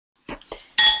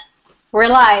We're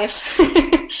live.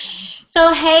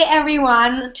 So, hey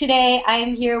everyone. Today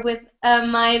I'm here with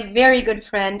my very good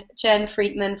friend Jenn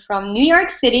Friedman from New York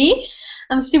City.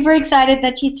 I'm super excited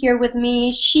that she's here with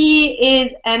me. She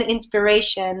is an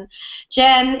inspiration.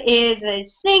 Jenn is a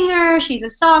singer, she's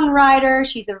a songwriter,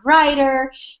 she's a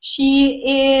writer,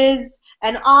 she is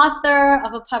an author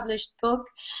of a published book,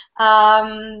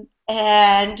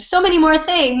 and so many more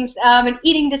things, an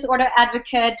eating disorder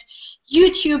advocate,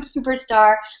 YouTube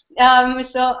superstar.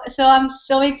 So I'm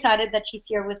so excited that she's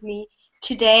here with me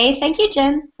today. Thank you,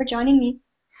 Jenn, for joining me.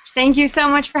 Thank you so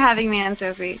much for having me,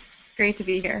 Anne-Sophie. Great to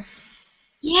be here.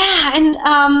 Yeah,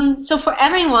 and so for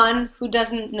everyone who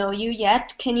doesn't know you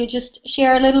yet, can you just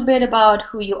share a little bit about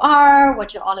who you are,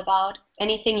 what you're all about,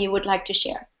 anything you would like to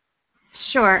share?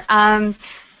 Sure.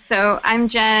 So I'm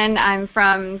Jenn. I'm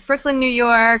from Brooklyn, New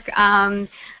York.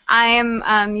 I am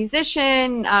a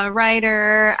musician, a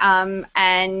writer,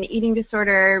 an eating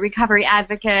disorder recovery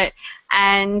advocate,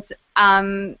 and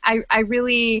I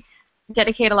really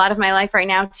dedicate a lot of my life right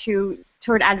now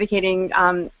toward advocating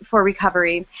for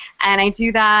recovery. And I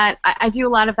do that. I do a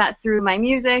lot of that through my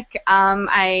music.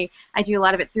 I do a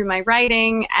lot of it through my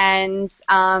writing, and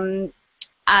I'm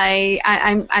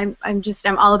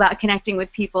all about connecting with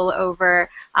people over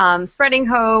spreading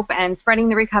hope and spreading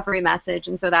the recovery message,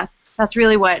 and so that's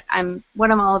really what I'm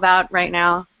all about right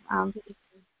now.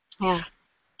 Yeah.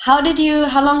 How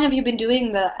long have you been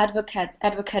doing the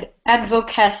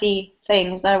advocacy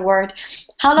thing? Is that a word?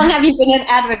 How long have you been an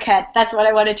advocate? That's what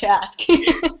I wanted to ask.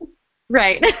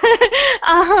 Right.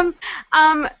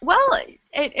 Well,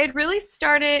 it really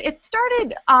started. It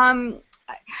started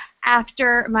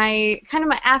after my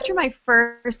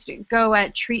first go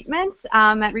at treatment,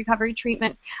 at recovery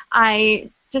treatment. I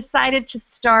decided to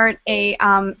start a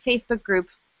Facebook group,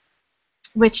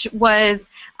 which was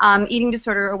Eating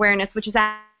Disorder Awareness, which is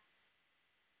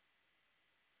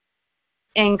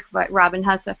Inc. but Robin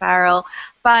Huss-Farrell.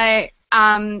 But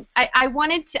I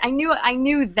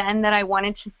knew then that I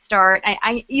wanted to start.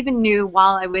 I even knew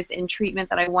while I was in treatment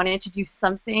that I wanted to do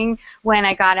something when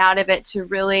I got out of it to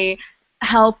really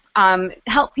help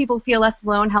people feel less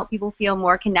alone, help people feel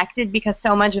more connected, because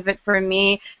so much of it for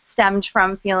me stemmed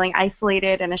from feeling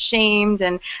isolated and ashamed,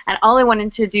 and all I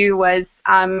wanted to do was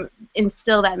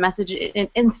instill the message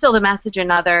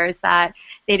in others that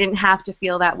they didn't have to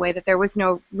feel that way, that there was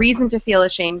no reason to feel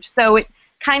ashamed. So it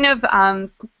kind of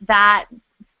that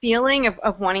feeling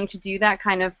of wanting to do that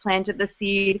kind of planted the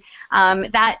seed.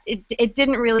 That it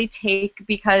didn't really take,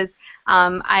 because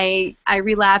I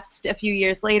relapsed a few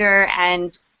years later,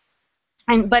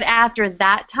 but after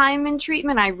that time in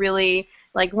treatment, I really,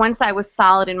 like, once I was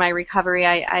solid in my recovery,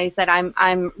 I said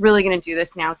I'm really going to do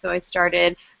this now. So I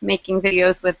started making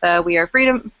videos with the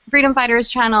WeRFreEDomFighters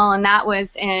channel, and that was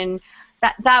in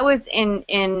I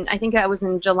think that was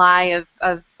in July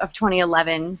of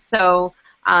 2011. So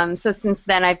so since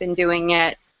then I've been doing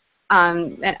it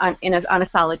on a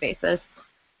solid basis.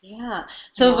 Yeah.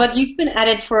 So, but you've been at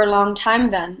it for a long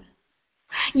time then.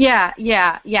 Yeah,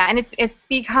 and it's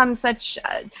become such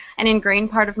an ingrained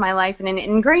part of my life and an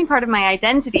ingrained part of my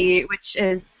identity, which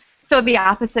is so the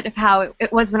opposite of how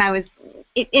it was when I was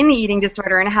in the eating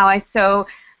disorder, and how I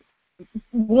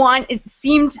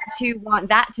seemed to want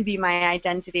that to be my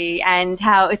identity, and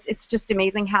how it's just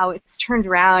amazing how it's turned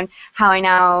around, how I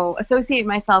now associate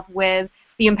myself with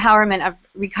the empowerment of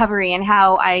recovery, and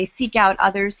how I seek out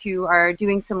others who are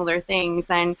doing similar things,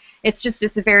 and it's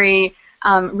a very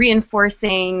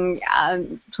reinforcing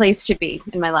place to be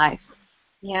in my life.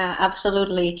 Yeah,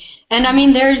 absolutely. And I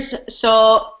mean, there's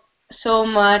so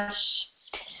much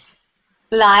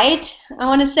light, I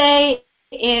want to say,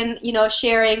 in,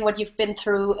 sharing what you've been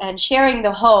through and sharing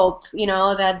the hope,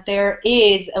 that there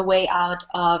is a way out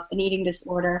of an eating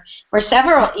disorder, or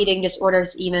several eating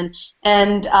disorders even,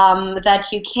 and that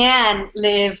you can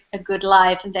live a good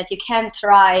life, and that you can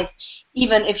thrive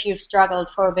even if you've struggled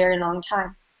for a very long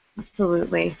time.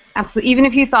 Absolutely. Absolutely. Even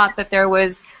if you thought that there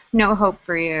was no hope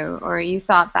for you, or you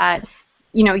thought that,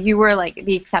 you were like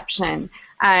the exception,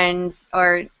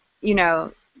 or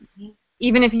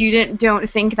even if you don't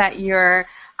think that you're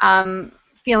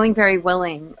feeling very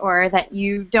willing, or that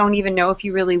you don't even know if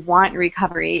you really want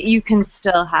recovery, you can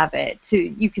still have it.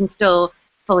 You can still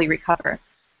fully recover.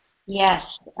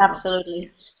 Yes,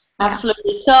 absolutely.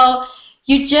 Absolutely. So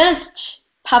you just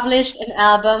published an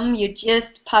album, you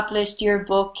just published your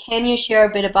book. Can you share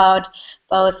a bit about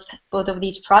both of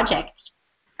these projects?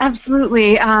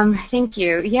 Absolutely. Thank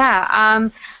you. Yeah.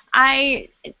 I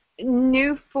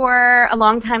knew for a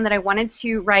long time that I wanted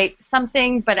to write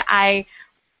something, but I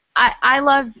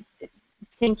love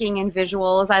thinking in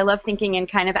visuals. I love thinking in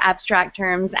kind of abstract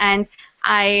terms, and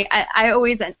I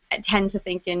always tend to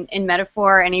think in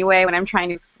metaphor anyway when I'm trying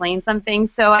to explain something.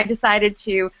 So I decided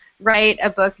to write a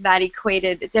book that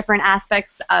equated different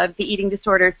aspects of the eating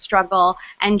disordered struggle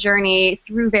and journey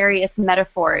through various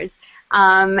metaphors,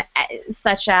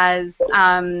 such as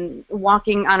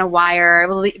walking on a wire.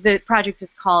 Well, the project is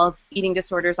called Eating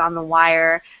Disorders on the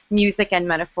Wire, Music and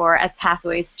Metaphor as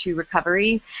Pathways to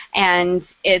Recovery,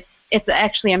 and it's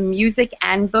actually a music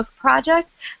and book project,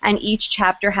 and each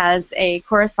chapter has a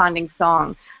corresponding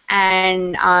song.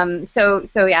 And so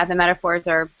yeah, the metaphors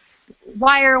are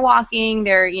wire walking,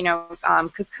 they're,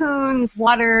 cocoons,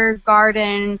 water,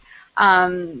 garden,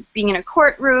 being in a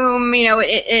courtroom.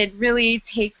 It really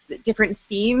takes different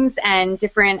themes and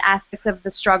different aspects of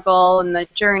the struggle and the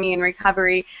journey and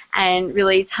recovery and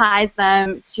really ties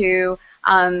them to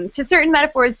certain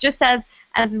metaphors just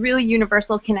as really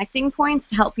universal connecting points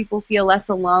to help people feel less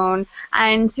alone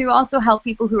and to also help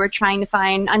people who are trying to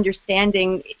find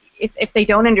understanding. If they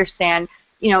don't understand,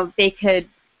 they could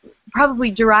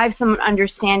probably derive some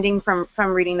understanding from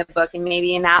reading the book, and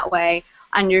maybe in that way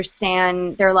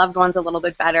understand their loved ones a little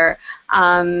bit better.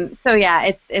 So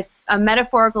yeah, it's a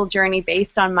metaphorical journey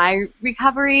based on my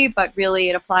recovery, but really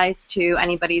it applies to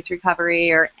anybody's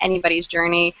recovery or anybody's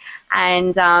journey,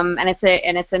 and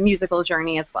it's a musical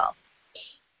journey as well.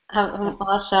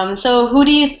 Awesome. So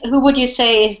who would you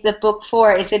say is the book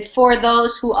for? Is it for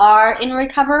those who are in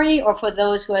recovery, or for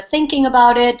those who are thinking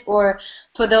about it, or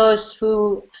for those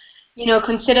who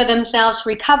consider themselves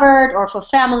recovered, or for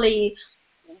family?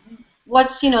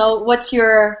 What's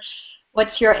your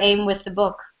aim with the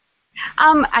book?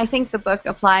 I think the book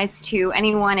applies to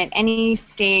anyone at any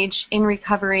stage in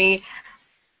recovery,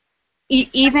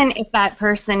 even if that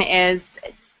person is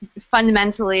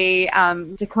fundamentally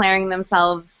declaring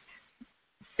themselves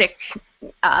sick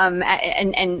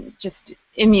and just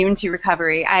immune to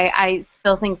recovery. I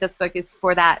still think this book is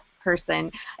for that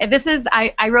person.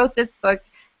 I wrote this book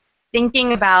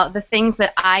thinking about the things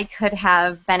that I could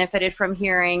have benefited from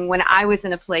hearing when I was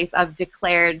in a place of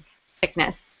declared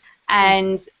sickness.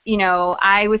 And,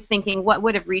 I was thinking, what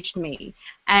would have reached me?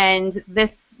 And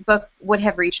this book would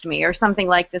have reached me, or something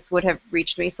like this would have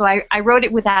reached me. So I wrote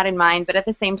it with that in mind, but at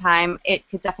the same time, it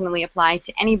could definitely apply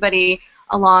to anybody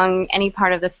along any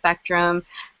part of the spectrum.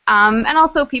 And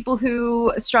also people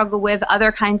who struggle with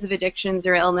other kinds of addictions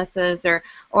or illnesses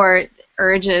or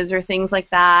urges or things like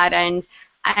that. And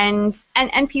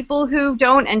people who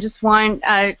don't and just want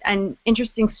an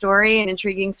interesting story, an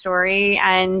intriguing story,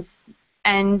 and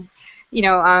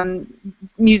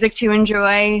music to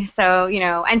enjoy. So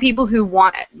and people who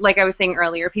want, like I was saying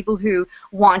earlier, people who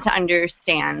want to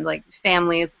understand, like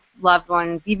families, loved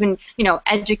ones, even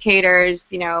educators,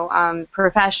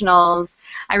 professionals.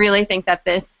 I really think that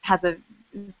this has a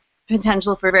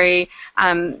potential for very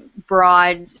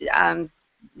broad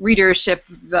readership,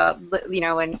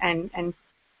 and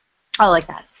all like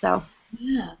that. So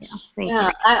yeah, thank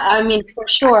you. I mean, for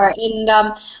sure. And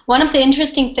one of the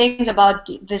interesting things about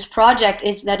this project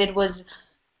is that it was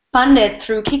funded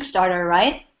through Kickstarter,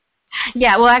 right?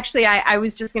 Yeah. Well, actually, I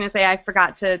was just going to say, I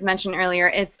forgot to mention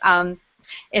earlier.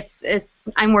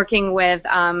 I'm working with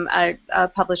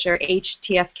a publisher,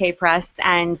 H.T.F.K. Press,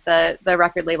 and the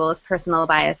record label is Personal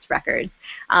Bias Records.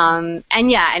 And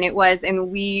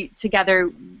we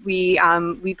together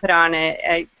we put on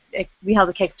we held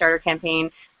a Kickstarter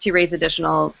campaign to raise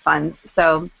additional funds.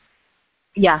 So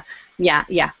yeah,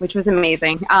 which was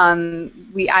amazing.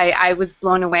 I was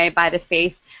blown away by the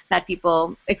faith that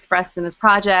people expressed in this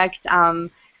project, and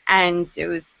it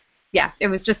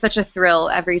was just such a thrill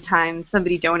every time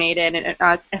somebody donated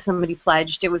and somebody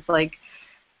pledged. It was like,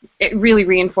 it really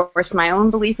reinforced my own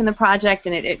belief in the project,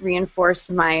 and it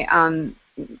reinforced my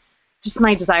just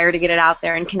my desire to get it out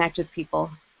there and connect with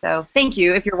people. So thank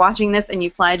you. If you're watching this and you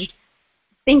pledged,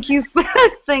 thank you.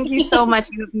 Thank you so much.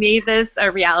 You have made this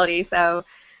a reality. Or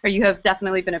you have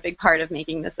definitely been a big part of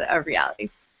making this a reality.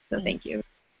 So thank you.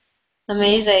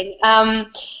 Amazing.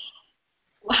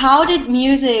 How did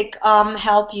music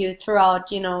help you throughout,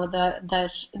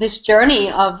 this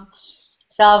journey of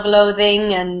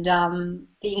self-loathing and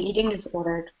being eating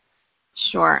disordered?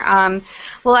 Sure.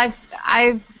 Well,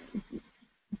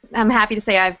 I'm happy to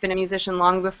say I've been a musician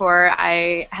long before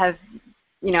I have,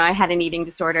 I had an eating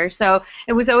disorder. So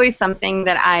it was always something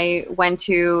that I went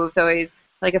to. It was always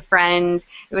like a friend.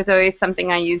 It was always something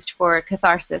I used for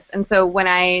catharsis. And so when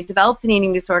I developed an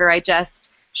eating disorder, I just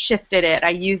shifted it. I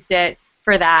used it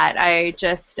for that. I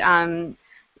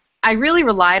really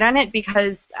relied on it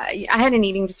because I had an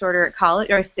eating disorder at college,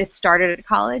 or it started at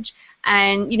college.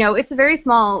 And, it's a very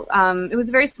small, it was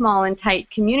a very small and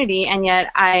tight community, and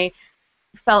yet I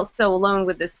felt so alone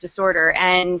with this disorder,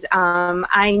 and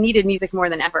I needed music more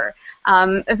than ever.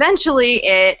 Eventually,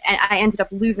 I ended up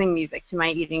losing music to my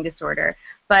eating disorder,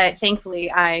 but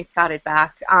thankfully I got it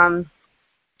back,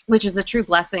 which is a true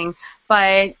blessing.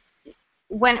 But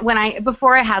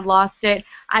before I had lost it,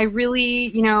 I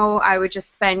really, I would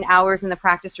just spend hours in the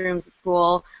practice rooms at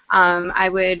school. I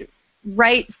would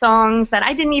write songs that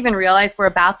I didn't even realize were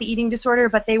about the eating disorder,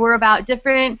 but they were about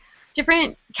different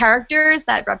characters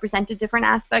that represented different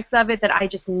aspects of it that I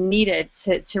just needed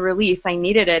to release. I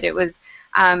needed it. It was,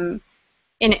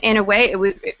 in a way,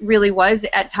 it really was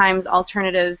at times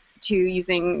alternatives to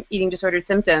using eating disordered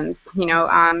symptoms,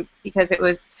 because it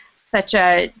was such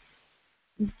a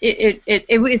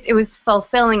it was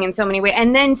fulfilling in so many ways.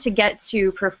 And then to get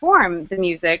to perform the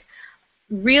music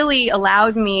really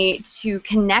allowed me to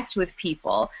connect with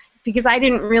people, because I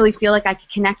didn't really feel like I could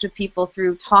connect with people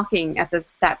through talking at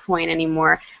that point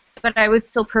anymore. But I would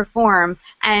still perform,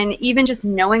 and even just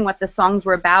knowing what the songs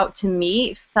were about to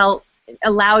me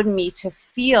allowed me to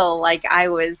feel like I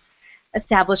was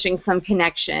establishing some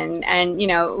connection. And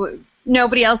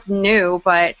nobody else knew,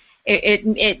 but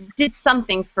it did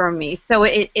something for me. So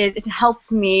it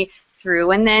helped me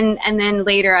through. And then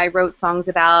later I wrote songs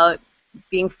about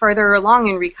being further along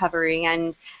in recovery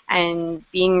and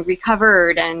being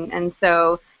recovered, and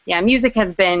so yeah, music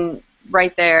has been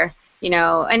right there,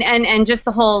 and just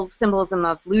the whole symbolism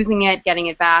of losing it, getting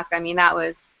it back. I mean, that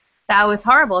was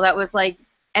horrible. That was like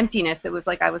emptiness. It was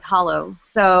like I was hollow.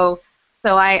 So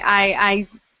I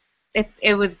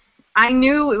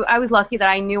knew I was lucky that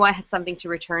I knew I had something to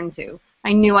return to.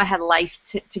 I knew I had life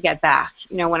to get back,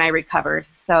 when I recovered.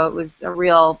 So it was a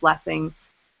real blessing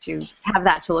to have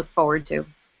that to look forward to.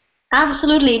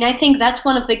 Absolutely, and I think that's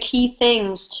one of the key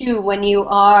things too when you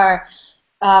are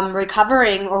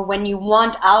recovering, or when you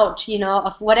want out,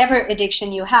 of whatever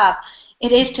addiction you have.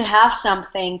 It is to have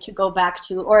something to go back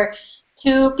to,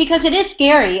 because it is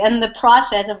scary, and the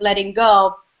process of letting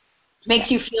go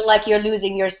makes you feel like you're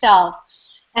losing yourself.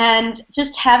 And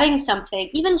just having something,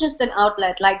 even just an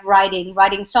outlet like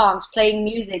writing songs, playing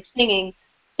music, singing,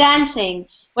 dancing,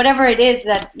 whatever it is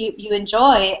that you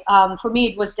enjoy. For me,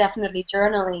 it was definitely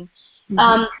journaling.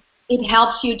 Mm-hmm. It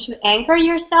helps you to anchor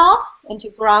yourself and to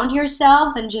ground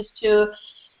yourself, and just to,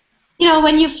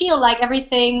 when you feel like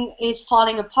everything is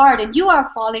falling apart and you are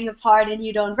falling apart and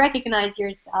you don't recognize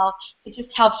yourself, it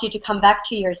just helps you to come back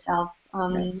to yourself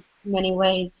in many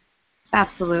ways.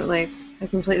 Absolutely. I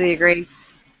completely agree.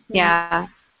 Yeah.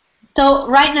 So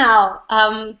right now,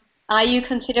 are you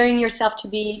considering yourself to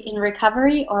be in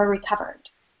recovery or recovered?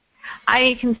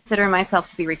 I consider myself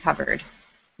to be recovered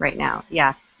right now.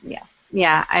 Yeah.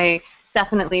 I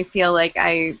definitely feel like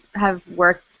I have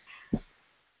worked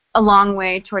a long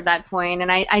way toward that point,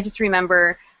 and I just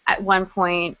remember at one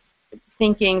point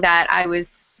thinking that I was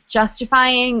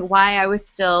justifying why I was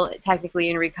still technically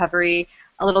in recovery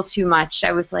a little too much.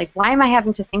 I was like, why am I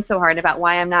having to think so hard about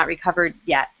why I'm not recovered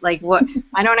yet? Like, what?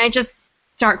 Why don't I just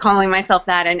start calling myself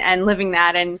that and living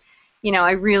that? And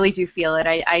I really do feel it.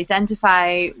 I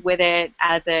identify with it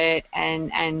as it,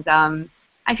 and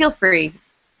I feel free.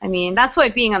 I mean, that's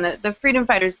what being on the Freedom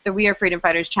Fighters, the We Are Freedom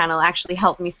Fighters channel actually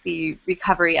helped me see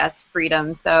recovery as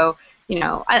freedom. So,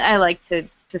 I like to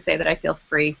say that I feel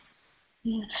free.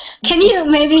 Yeah. Can you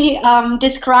maybe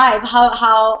describe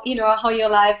how your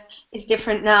life is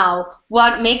different now?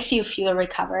 What makes you feel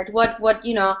recovered? What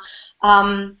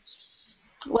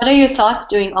are your thoughts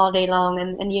doing all day long?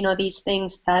 And these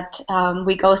things that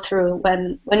we go through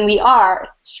when we are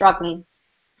struggling.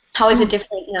 How is it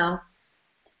different now?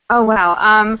 Oh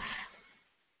wow.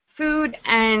 Food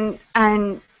and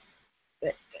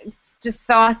just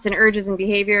thoughts and urges and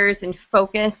behaviors and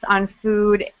focus on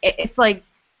food. It's like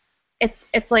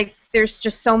there's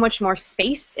just so much more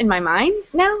space in my mind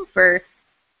now for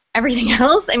everything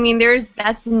else. I mean,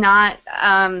 that's not.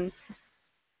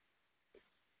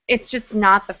 It's just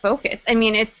not the focus. I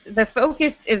mean, the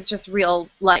focus is just real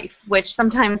life, which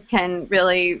sometimes can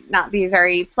really not be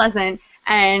very pleasant.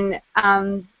 And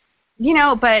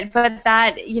but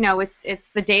that it's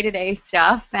the day-to-day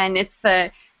stuff, and it's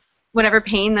the whatever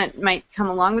pain that might come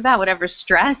along with that, whatever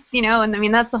stress, and I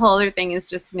mean that's the whole other thing is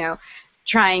just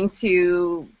trying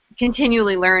to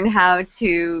continually learn how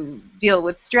to deal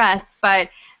with stress, but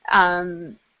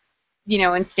and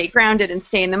stay grounded and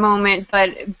stay in the moment.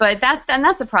 But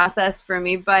that's a process for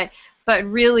me. But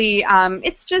really,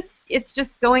 it's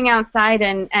just going outside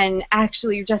and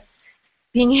actually just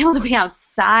being able to be outside.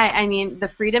 I mean, the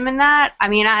freedom in that. I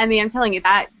mean, I'm telling you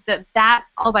that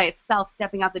all by itself,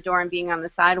 stepping out the door and being on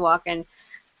the sidewalk and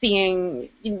seeing,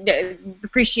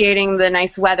 appreciating the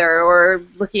nice weather, or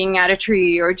looking at a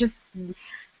tree, or just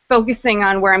focusing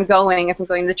on where I'm going, if I'm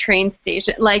going to the train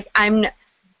station. Like, I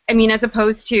mean, as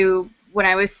opposed to when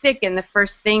I was sick and the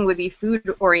first thing would be food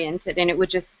oriented, and it would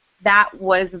just, that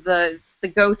was the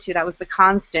go-to, that was the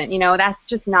constant, you know, that's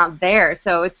just not there.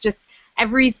 So it's just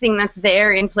everything that's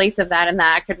there in place of that, and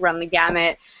that could run the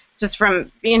gamut just from,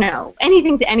 you know,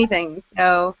 anything to anything.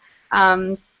 So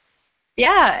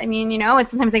yeah, I mean, you know, and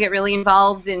sometimes I get really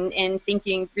involved in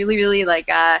thinking really like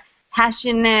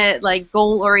passionate, like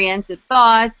goal-oriented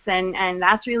thoughts, and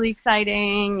that's really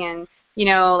exciting. And you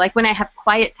know, like when I have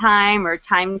quiet time or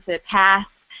time to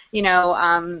pass, you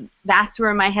know, that's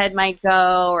where my head might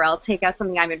go, or I'll take out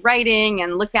something I've been writing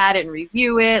and look at it and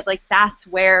review it. Like that's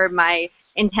where my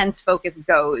intense focus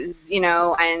goes, you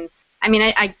know. And I mean,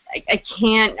 I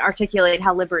can't articulate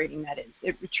how liberating that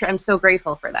is. I'm so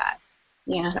grateful for that.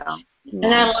 Yeah. So, yeah.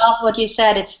 And I love what you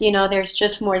said. It's, you know, there's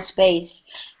just more space.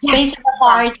 Space in the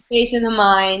heart, space in the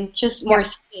mind, just more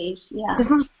space. Yeah.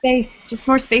 Just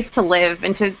more space to live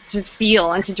and to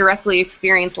feel and to directly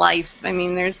experience life. I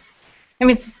mean,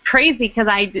 it's crazy because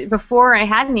before I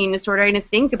had an eating disorder, I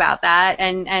didn't think about that,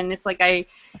 and it's like I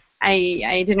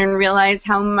didn't realize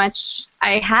how much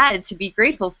I had to be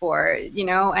grateful for, you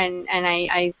know, and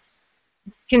I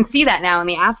can see that now in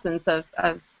the absence of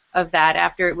that,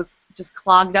 after it was just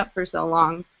clogged up for so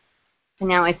long, and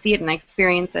now I see it and I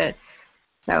experience it.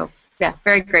 So yeah,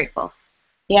 very grateful.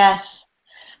 Yes,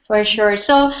 for sure.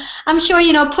 So I'm sure,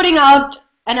 you know, putting out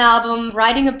an album,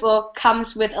 writing a book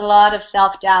comes with a lot of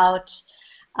self-doubt.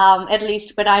 At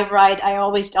least when I write, I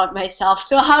always doubt myself.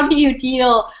 So how do you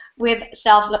deal with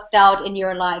self-doubt in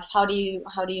your life? How do you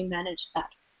manage that?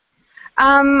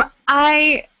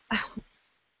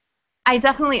 I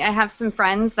definitely, I have some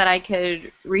friends that I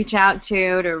could reach out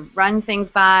to run things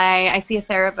by. I see a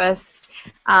therapist.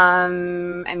 I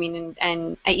mean,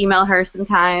 and I email her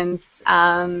sometimes.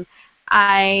 I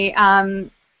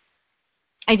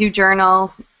do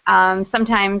journal.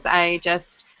 Sometimes I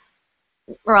just,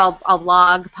 or I'll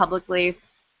blog publicly.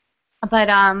 But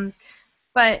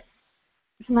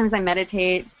sometimes I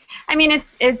meditate. I mean,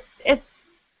 it's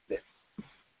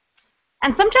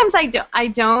and sometimes I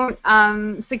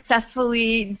don't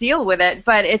successfully deal with it,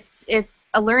 but it's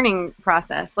a learning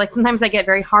process. Like sometimes I get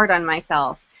very hard on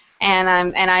myself, and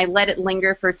I let it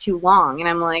linger for too long, and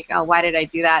I'm like, oh, why did I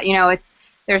do that? You know,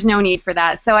 there's no need for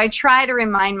that. So I try to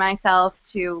remind myself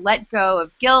to let go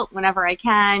of guilt whenever I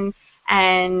can,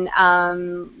 and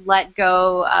let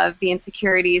go of the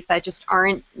insecurities that just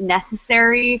aren't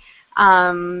necessary.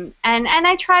 And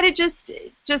I try to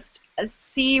just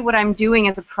see what I'm doing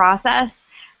as a process,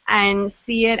 and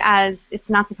see it as it's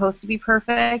not supposed to be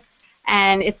perfect,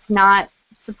 and it's not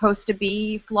supposed to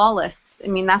be flawless. I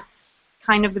mean, that's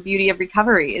kind of the beauty of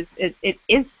recovery.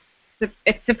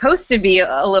 It's supposed to be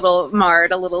a little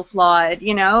marred, a little flawed.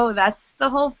 You know, that's the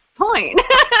whole point.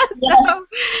 Yes. So,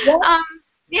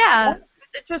 yeah,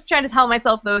 just trying to tell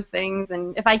myself those things,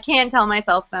 and if I can't tell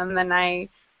myself them, then I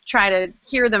try to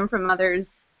hear them from others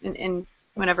in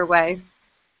whatever way.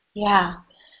 Yeah,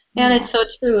 and it's so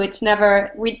true. It's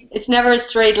never a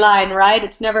straight line, right?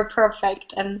 It's never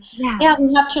perfect, and yeah,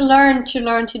 we have to learn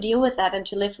to deal with that and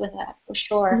to live with that, for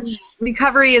sure.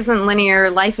 Recovery isn't linear.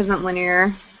 Life isn't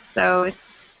linear, so it's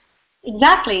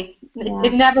exactly.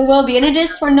 It never will be, and it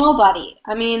is for nobody.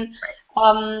 I mean,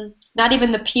 not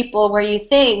even the people where you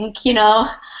think, you know,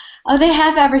 oh, they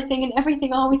have everything and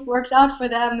everything always works out for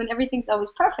them and everything's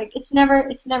always perfect. It's never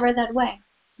that way.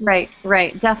 Right,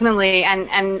 definitely.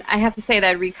 And I have to say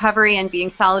that recovery and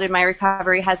being solid in my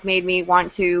recovery has made me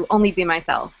want to only be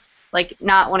myself, like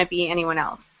not want to be anyone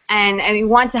else. And I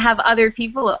want to have other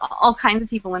people, all kinds of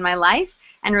people in my life,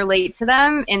 and relate to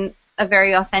them in a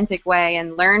very authentic way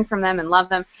and learn from them and love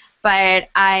them. But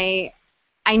I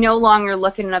no longer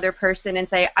look at another person and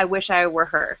say, I wish I were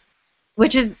her,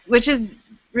 which is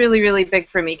really big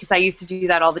for me, because I used to do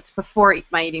that all the time before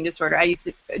my eating disorder. I used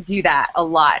to do that a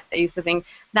lot. I used to think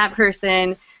that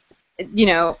person, you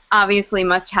know, obviously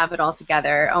must have it all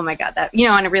together. Oh my God, that, you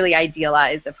know, and I really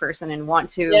idealize a person and want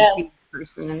to be the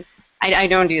person. And I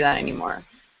don't do that anymore.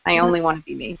 I only want to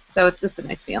be me. So it's a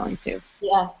nice feeling too.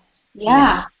 Yes.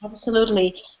 Yeah,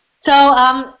 absolutely. So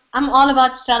I'm all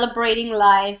about celebrating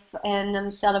life, and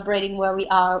I'm celebrating where we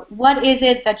are. What is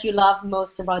it that you love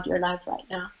most about your life right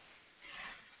now?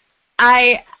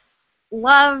 I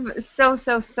love so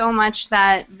much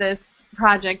that this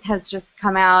project has just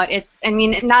come out. I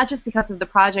mean, not just because of the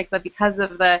project, but because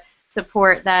of the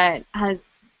support that has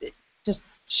just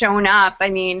shown up. I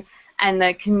mean, and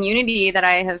the community that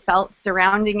I have felt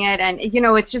surrounding it, and you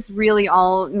know, it's just really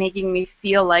all making me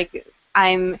feel like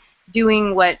I'm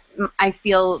doing what I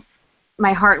feel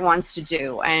my heart wants to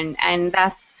do, and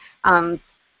that's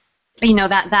you know,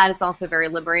 that is also very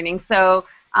liberating. So,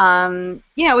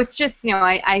 you know, it's just, you know,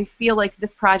 I feel like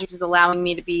this project is allowing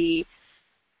me to be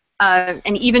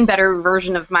an even better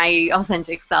version of my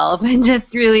authentic self, and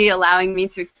just really allowing me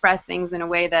to express things in a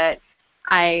way that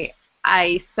I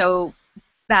so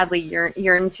badly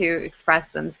yearn to express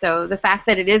them. So the fact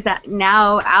that it is that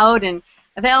now out and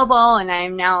available, and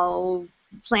I'm now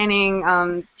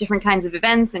planning different kinds of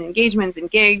events and engagements and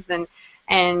gigs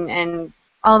and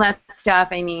all that stuff.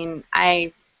 I mean,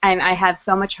 I have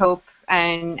so much hope,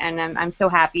 and I'm so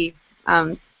happy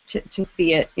to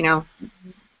see it, you know,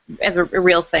 as a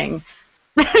real thing.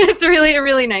 It's really a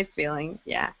really nice feeling.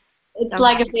 Yeah. It's I'm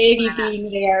like a happy baby for that.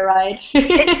 being there, right?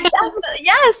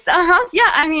 Yes,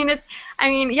 yeah, I mean,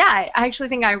 yeah, I actually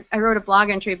think I wrote a blog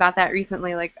entry about that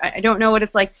recently. Like, I don't know what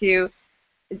it's like to,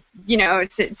 you know,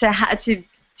 to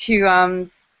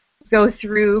go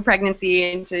through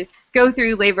pregnancy and to go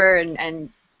through labor and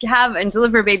have and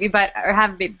deliver a baby, but or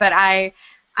have a baby, but I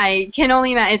can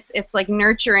only imagine it's like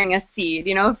nurturing a seed,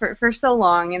 you know, for so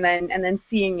long, and then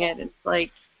seeing it, it's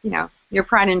like, you know, your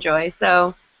pride and joy.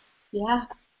 So, Yeah,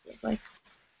 like,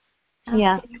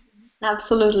 yeah. absolutely.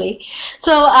 Absolutely.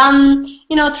 So,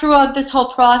 you know, throughout this whole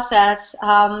process,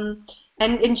 and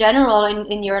in general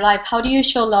in your life, how do you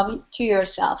show love to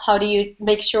yourself? How do you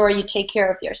make sure you take care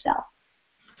of yourself?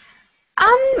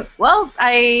 Well,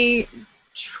 I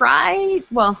try,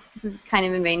 well, this is kind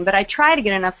of in vain, but I try to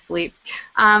get enough sleep.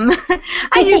 Um,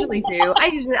 I usually do.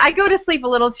 I go to sleep a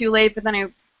little too late, but then I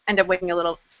end up waking a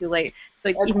little too late, so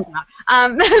it evens out.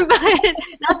 But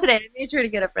not today. I made sure to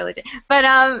get up early today. But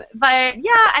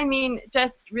yeah, I mean,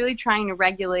 just really trying to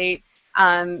regulate,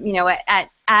 you know,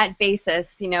 at basis,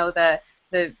 you know, the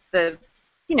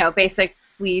you know, basic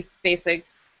sleep, basic,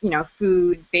 you know,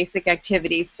 food, basic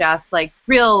activity stuff, like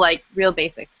real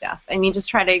basic stuff. I mean, just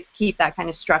try to keep that kind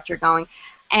of structure going,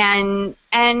 and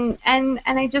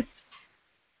I just,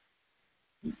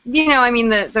 you know, I mean,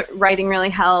 the writing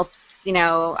really helps. You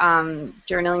know,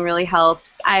 journaling really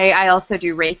helps. I also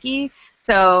do Reiki,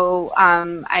 so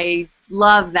I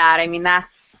love that. I mean,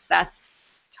 that's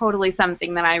totally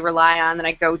something that I rely on, that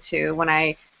I go to when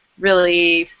I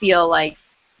really feel like,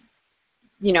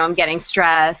 you know, I'm getting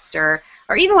stressed, or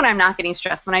even when I'm not getting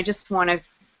stressed, when I just want to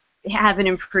have an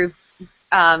improved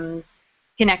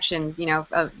connection, you know,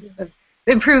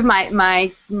 improve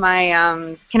my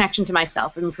connection to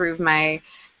myself, improve my,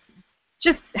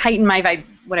 just heighten my vibe,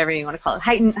 whatever you want to call it,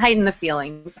 heighten the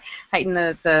feelings, heighten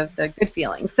the good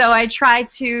feelings. So I try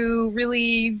to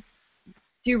really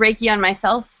do Reiki on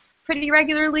myself pretty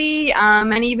regularly,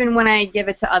 and even when I give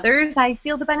it to others, I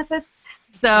feel the benefits.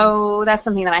 So that's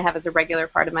something that I have as a regular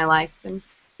part of my life. And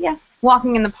yeah,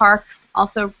 walking in the park,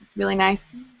 also really nice,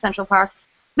 Central Park.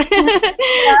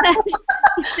 Oh,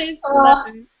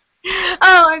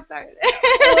 Oh, I'm sorry.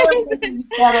 you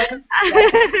better.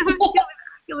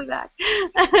 Feeling back.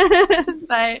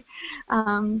 but,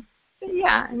 but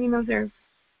yeah, I mean, those are,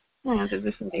 you know, those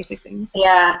are some basic things.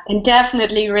 Yeah, and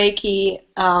definitely Reiki.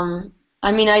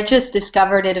 I mean, I just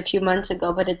discovered it a few months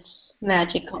ago, but it's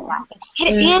magical.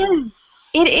 It is.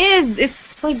 It is.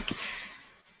 It's like,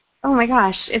 oh my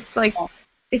gosh, it's like,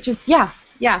 it just, yeah,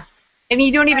 yeah. I mean,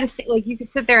 you don't even like, you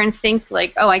could sit there and think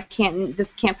like, oh, I can't, this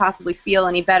can't possibly feel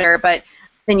any better, but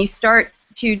then you start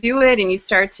to do it, and you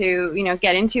start to, you know,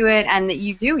 get into it, and that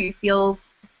you feel,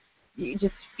 you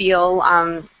just feel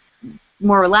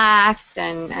more relaxed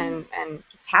and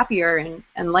just happier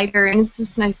and lighter, and it's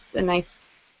just nice, a nice,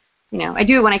 you know, I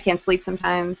do it when I can't sleep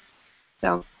sometimes,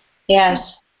 so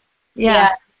Yes. yeah. Yeah,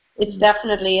 it's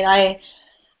definitely. I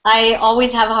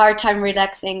always have a hard time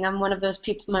relaxing. I'm one of those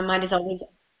people. My mind is always,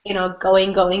 you know,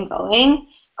 going,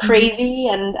 crazy,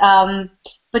 and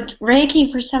but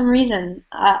Reiki, for some reason,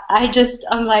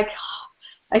 I'm like,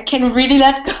 I can really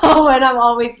let go, and I'm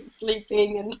always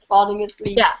sleeping and falling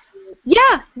asleep.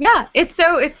 Yeah. Yeah.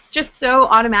 It's just so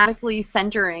automatically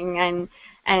centering,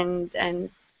 and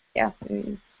yeah,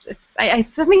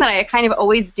 it's something that I kind of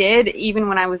always did, even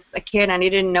when I was a kid and I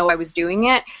didn't know I was doing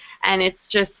it, and it's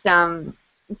just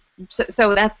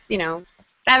so that's, you know,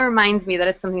 that reminds me that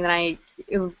it's something that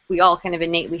we all kind of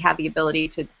innately have the ability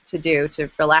to do, to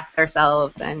relax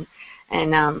ourselves, and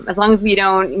as long as we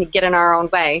don't get in our own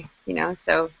way, you know,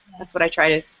 so that's what I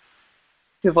try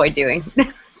to avoid doing.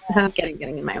 getting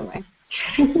in my own way.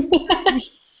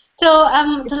 So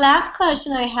the last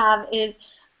question I have is,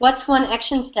 what's one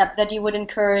action step that you would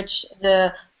encourage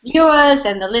the viewers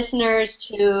and the listeners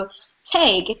to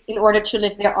take in order to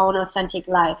live their own authentic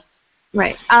life?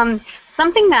 Right.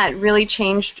 Something that really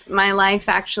changed my life,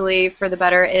 actually, for the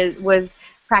better, was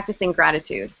practicing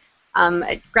gratitude.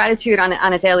 Gratitude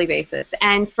on a daily basis.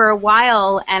 And for a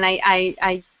while, and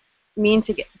I mean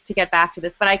to get back to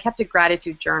this, but I kept a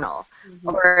gratitude journal,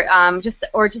 or just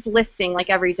listing, like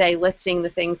every day, listing the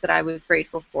things that I was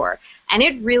grateful for, and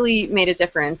it really made a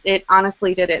difference. It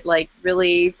honestly did. It like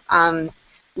really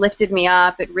lifted me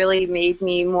up. It really made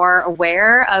me more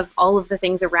aware of all of the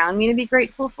things around me to be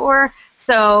grateful for.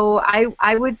 So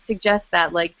I would suggest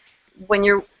that, like, when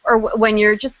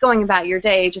you're just going about your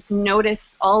day, just notice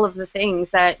all of the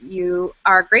things that you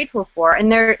are grateful for,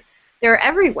 and they're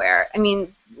everywhere. I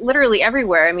mean, literally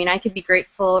everywhere. I mean, I could be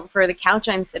grateful for the couch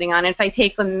I'm sitting on. If I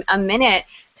take a minute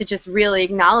to just really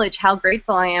acknowledge how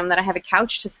grateful I am that I have a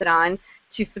couch to sit on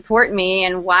to support me,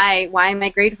 and why am I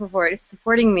grateful for it? It's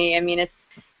supporting me. I mean,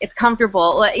 it's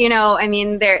comfortable. You know, I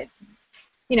mean,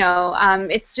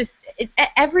 it's just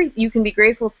you can be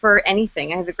grateful for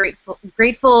anything. I have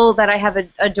grateful that I have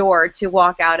a door to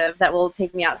walk out of that will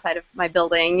take me outside of my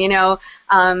building. You know,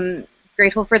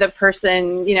 grateful for the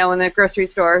person, you know, in the grocery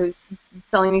store who's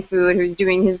selling me food, who's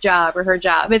doing his job or her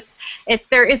job.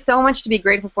 There is so much to be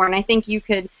grateful for, and I think you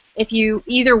could, if you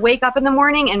either wake up in the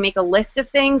morning and make a list of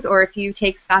things, or if you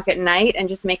take stock at night and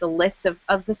just make a list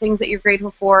of the things that you're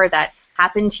grateful for that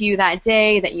happened to you that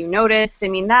day that you noticed. I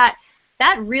mean, that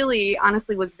really,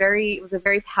 honestly, was a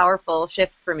very powerful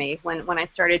shift for me when I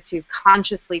started to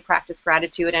consciously practice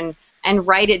gratitude and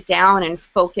write it down and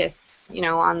focus, you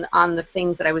know, on the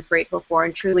things that I was grateful for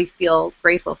and truly feel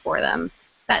grateful for them.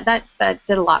 That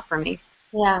did a lot for me.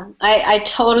 Yeah, I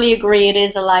totally agree. It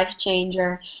is a life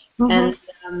changer. And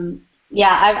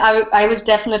yeah, I was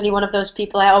definitely one of those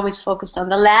people. I always focused on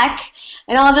the lack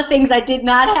and all the things I did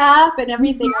not have and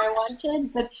everything I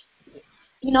wanted. But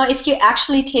you know, if you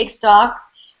actually take stock,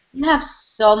 you have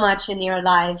so much in your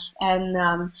life,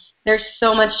 and there's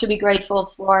so much to be grateful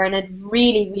for, and it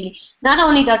really, really, not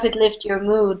only does it lift your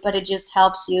mood, but it just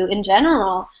helps you in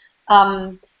general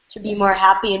to be more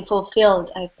happy and fulfilled,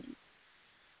 I think.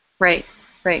 Right.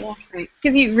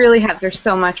 Because you really have, there's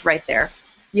so much right there.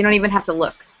 You don't even have to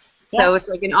look. So it's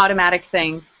like an automatic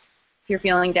thing. If you're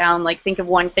feeling down, like, think of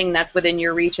one thing that's within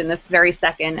your reach in this very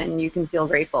second, and you can feel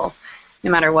grateful no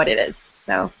matter what it is.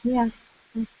 So, yeah.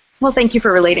 Well, thank you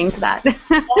for relating to that.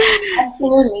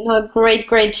 Absolutely. No,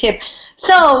 great tip.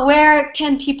 So, where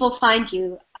can people find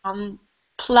you?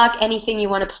 Plug anything you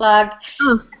want to plug.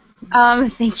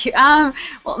 Thank you.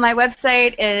 Well, my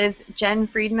website is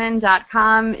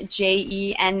jennfriedman.com,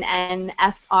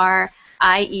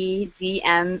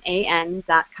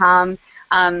 JENNFRIEDMAN.com.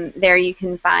 There you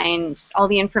can find all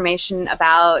the information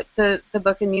about the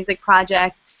book and music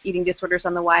project, Eating Disorders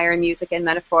on the Wire, Music and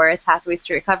Metaphor as Pathways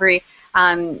to Recovery.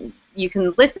 You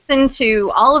can listen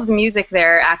to all of the music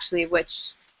there, actually,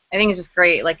 which I think is just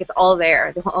great. Like, it's all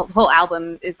there. The whole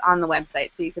album is on the website,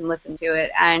 so you can listen to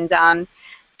it. And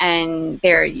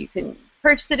there you can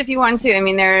purchase it if you want to. I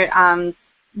mean,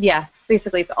 yeah,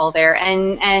 basically it's all there.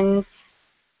 And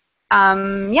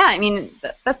yeah, I mean,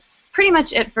 that's pretty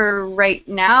much it for right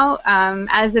now.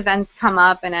 As events come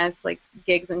up and as, like,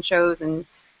 gigs and shows and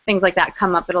things like that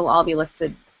come up, it'll all be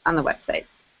listed on the website.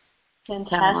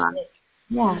 Fantastic.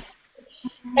 Yeah.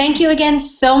 Thank you again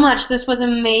so much. This was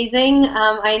amazing.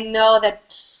 I know that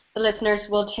the listeners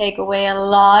will take away a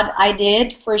lot. I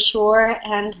did, for sure.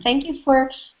 And thank you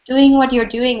for doing what you're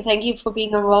doing. Thank you for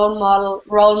being a role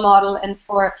model, and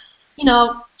for, you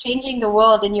know, changing the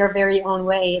world in your very own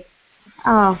way.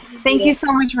 Thank you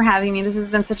so much for having me. This has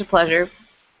been such a pleasure.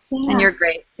 Yeah. And you're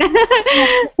great. Thank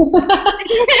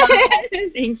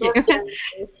you.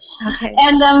 Okay.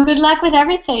 And good luck with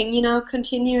everything. You know,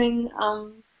 continuing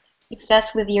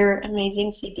success with your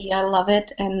amazing CD. I love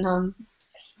it. And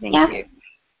thank you.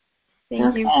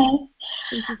 Thank you.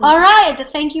 All right.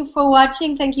 Thank you for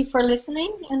watching. Thank you for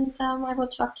listening. And I will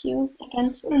talk to you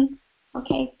again soon.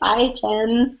 Okay. Bye,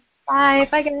 Jenn. Bye.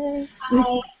 Bye, guys.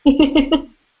 Bye.